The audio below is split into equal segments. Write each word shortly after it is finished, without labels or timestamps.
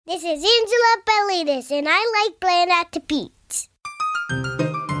This is Angela Bellitis, and I like playing at the beach.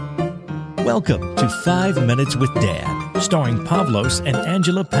 Welcome to 5 Minutes with Dad, starring Pavlos and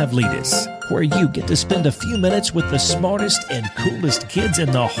Angela Pavlidis, where you get to spend a few minutes with the smartest and coolest kids in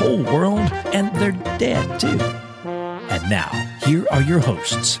the whole world, and their dad, too. And now, here are your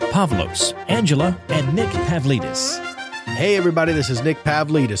hosts, Pavlos, Angela, and Nick Pavlidis. Hey everybody, this is Nick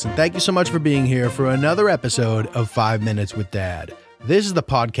Pavlidis, and thank you so much for being here for another episode of 5 Minutes with Dad. This is the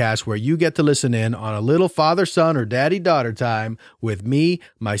podcast where you get to listen in on a little father-son or daddy-daughter time with me,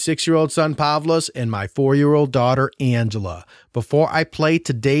 my 6-year-old son Pavlos, and my 4-year-old daughter Angela. Before I play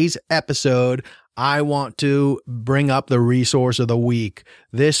today's episode, I want to bring up the resource of the week.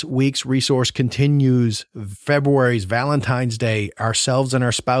 This week's resource continues February's Valentine's Day, Ourselves and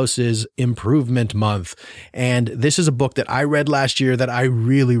Our Spouses Improvement Month. And this is a book that I read last year that I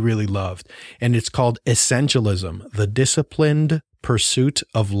really, really loved. And it's called Essentialism, The Disciplined Pursuit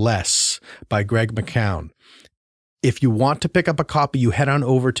of Less by Greg McKeown. If you want to pick up a copy, you head on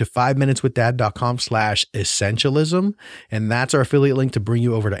over to 5minuteswithdad.com/essentialism, and that's our affiliate link to bring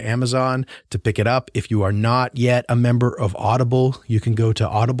you over to Amazon to pick it up. If you are not yet a member of Audible, you can go to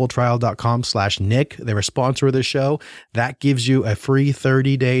audibletrial.com/Nick. They're a sponsor of the show. That gives you a free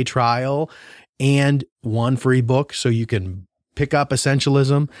 30-day trial and one free book, so you can pick up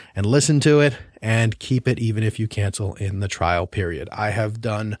Essentialism and listen to it and keep it even if you cancel in the trial period. I have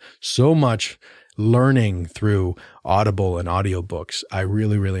done so much learning through Audible and audiobooks. I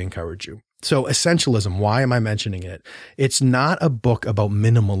really, really encourage you. So Essentialism, why am I mentioning it? It's not a book about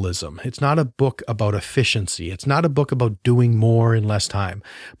minimalism. It's not a book about efficiency. It's not a book about doing more in less time.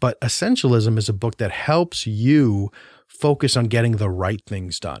 But Essentialism is a book that helps you focus on getting the right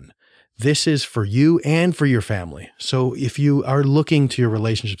things done. This is for you and for your family. So if you are looking to your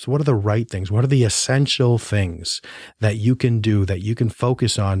relationships, what are the right things? What are the essential things that you can do, that you can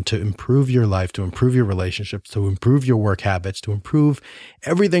focus on to improve your life, to improve your relationships, to improve your work habits, to improve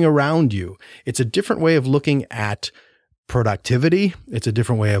everything around you? It's a different way of looking at productivity. It's a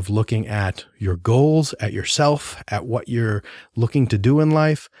different way of looking at your goals, at yourself, at what you're looking to do in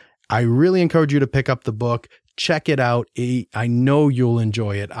life. I really encourage you to pick up the book. Check it out. I know you'll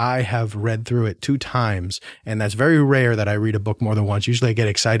enjoy it. I have read through it 2 times, and that's very rare that I read a book more than once. Usually I get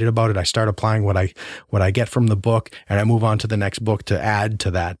excited about it. I start applying what I get from the book, and I move on to the next book to add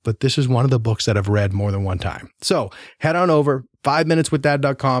to that. But this is one of the books that I've read more than one time. So head on over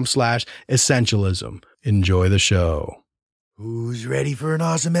 5minuteswithdad.com/essentialism. Enjoy the show. Who's ready for an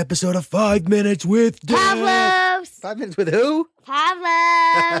awesome episode of 5 Minutes with Dad? Pavlos! 5 Minutes with who?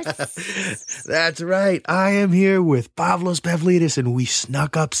 Pavlos! That's right. I am here with Pavlos Pavlidis, and we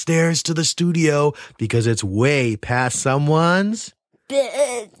snuck upstairs to the studio because it's way past someone's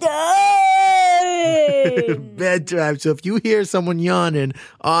bedtime. So if you hear someone yawning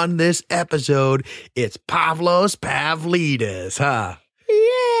on this episode, it's Pavlos Pavlidis, huh?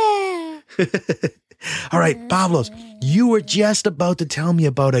 Yeah. All right, Pavlos, you were just about to tell me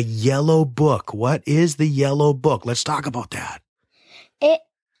about a yellow book. What is the yellow book? Let's talk about that. It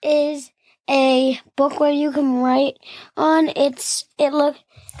is a book where you can write on. It looks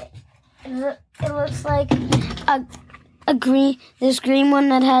like a green, this green one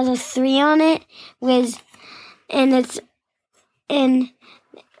that has a 3 on it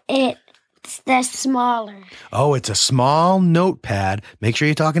that's smaller. Oh, it's a small notepad. Make sure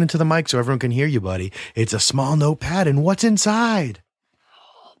you're talking into the mic so everyone can hear you, buddy. It's a small notepad, and what's inside?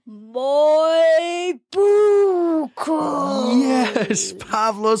 My book. Yes,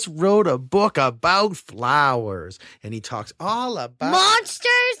 Pavlos wrote a book about flowers, and he talks all about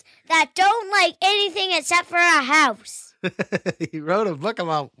monsters that don't like anything except for a house. He wrote a book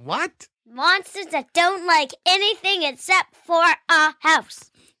about what? Monsters that don't like anything except for a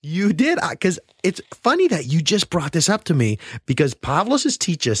house. You did, because it's funny that you just brought this up to me, because Pavlos'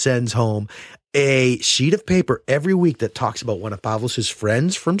 teacher sends home a sheet of paper every week that talks about one of Pavlos'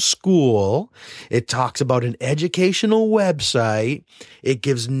 friends from school. It talks about an educational website. It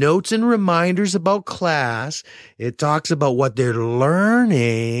gives notes and reminders about class. It talks about what they're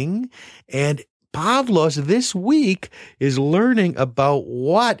learning. And Pavlos this week is learning about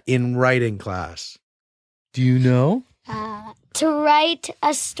what in writing class? Do you know? To write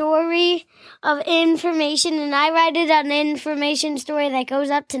a story of information, and I write it an information story that goes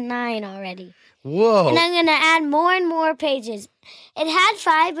up to 9 already. Whoa. And I'm going to add more and more pages. It had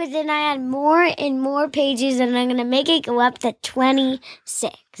 5, but then I add more and more pages, and I'm going to make it go up to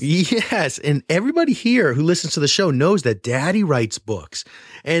 26. Yes, and everybody here who listens to the show knows that Daddy writes books.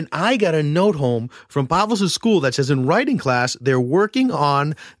 And I got a note home from Pavlos' school that says in writing class, they're working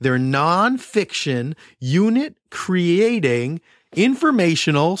on their nonfiction unit creating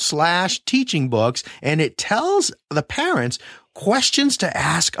informational / teaching books, and it tells the parents questions to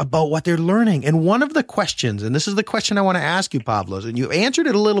ask about what they're learning. And one of the questions, and this is the question I want to ask you, Pavlos, and you answered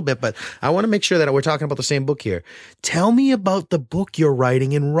it a little bit, but I want to make sure that we're talking about the same book here. Tell me about the book you're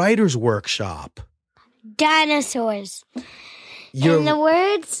writing in Writer's Workshop. Dinosaurs. And the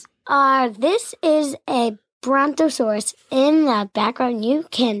words are, this is a Brontosaurus. In the background, you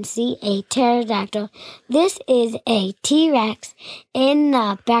can see a pterodactyl. This is a T-Rex. In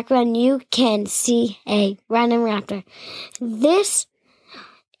the background, you can see a random raptor.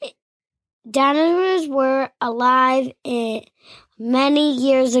 Dinosaurs were alive many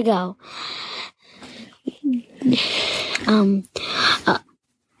years ago.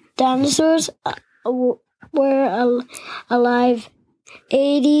 Dinosaurs were alive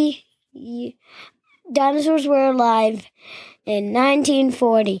 80 years. Dinosaurs were alive in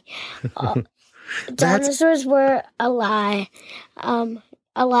 1940. Dinosaurs were alive 80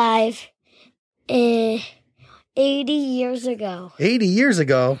 years ago. 80 years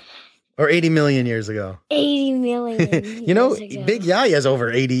ago? Or 80 million years ago? 80 million You know, years ago. Big Yaya's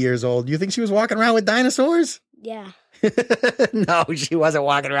over 80 years old. You think she was walking around with dinosaurs? Yeah. No, she wasn't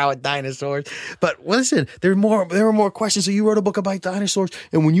walking around with dinosaurs. But listen, there were more questions. So you wrote a book about dinosaurs.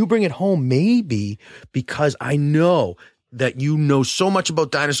 And when you bring it home, maybe because I know that you know so much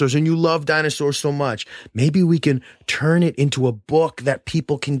about dinosaurs and you love dinosaurs so much, maybe we can turn it into a book that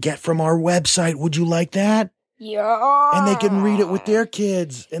people can get from our website. Would you like that? Yeah. And they can read it with their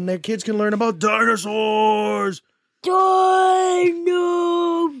kids, and their kids can learn about dinosaurs.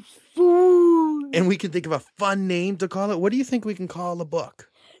 Dinosaurs. And we can think of a fun name to call it. What do you think we can call the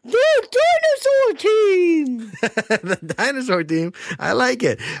book? The Dinosaur Team. The Dinosaur Team. I like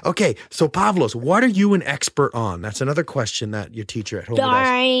it. Okay, so Pavlos, what are you an expert on? That's another question that your teacher at home would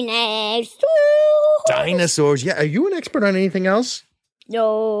ask. Dinosaurs. Yeah, are you an expert on anything else?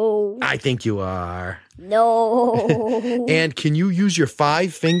 No. I think you are. No. And can you use your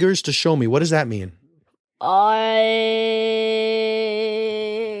 5 fingers to show me? What does that mean? I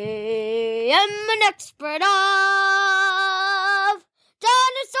am an expert of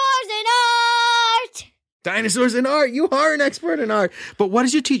dinosaurs in art. Dinosaurs in art. You are an expert in art. But what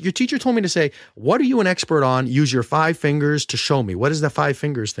does your teacher told me to say, what are you an expert on? Use your 5 fingers to show me. What does the 5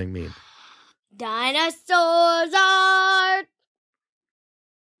 fingers thing mean? Dinosaurs art.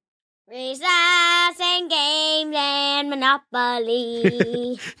 Recess and games and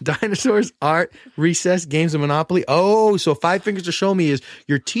Monopoly. Dinosaurs, art, recess, games, and Monopoly. Oh, so 5 fingers to show me is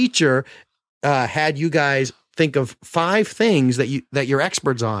your teacher had you guys think of 5 things that you're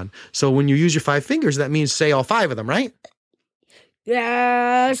experts on. So when you use your 5 fingers, that means say all 5 of them, right?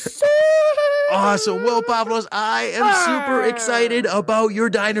 Yes. Awesome. Well, Pavlos, I am super excited about your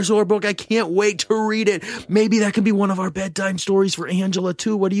dinosaur book. I can't wait to read it. Maybe that can be one of our bedtime stories for Angela,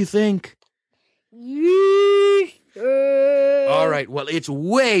 too. What do you think? Yes. All right. Well, it's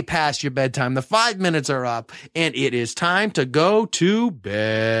way past your bedtime. The 5 minutes are up, and it is time to go to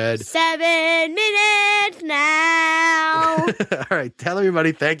bed. 7 minutes now. All right. Tell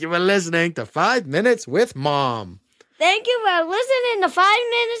everybody thank you for listening to 5 Minutes with Mom. Thank you for listening to 5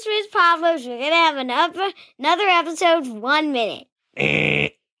 Minutes with Pavlos. We're going to have another episode 1 minute.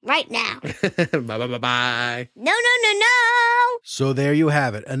 Right now. Bye. No. So there you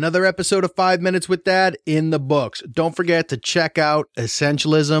have it. Another episode of 5 Minutes with Dad in the books. Don't forget to check out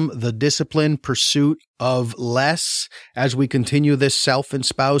Essentialism, the disciplined pursuit of less as we continue this self and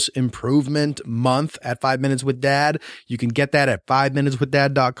spouse improvement month at 5 Minutes with Dad. You can get that at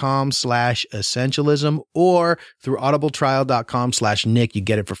 5minuteswithdad.com/essentialism or through audibletrial.com/Nick. You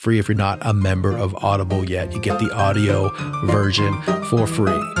get it for free if you're not a member of Audible yet. You get the audio version for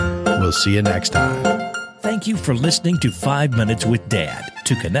free. We'll see you next time. Thank you for listening to 5 Minutes with Dad.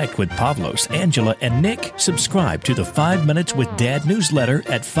 To connect with Pavlos, Angela, and Nick, subscribe to the 5 Minutes with Dad newsletter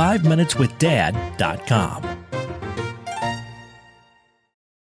at 5minuteswithdad.com.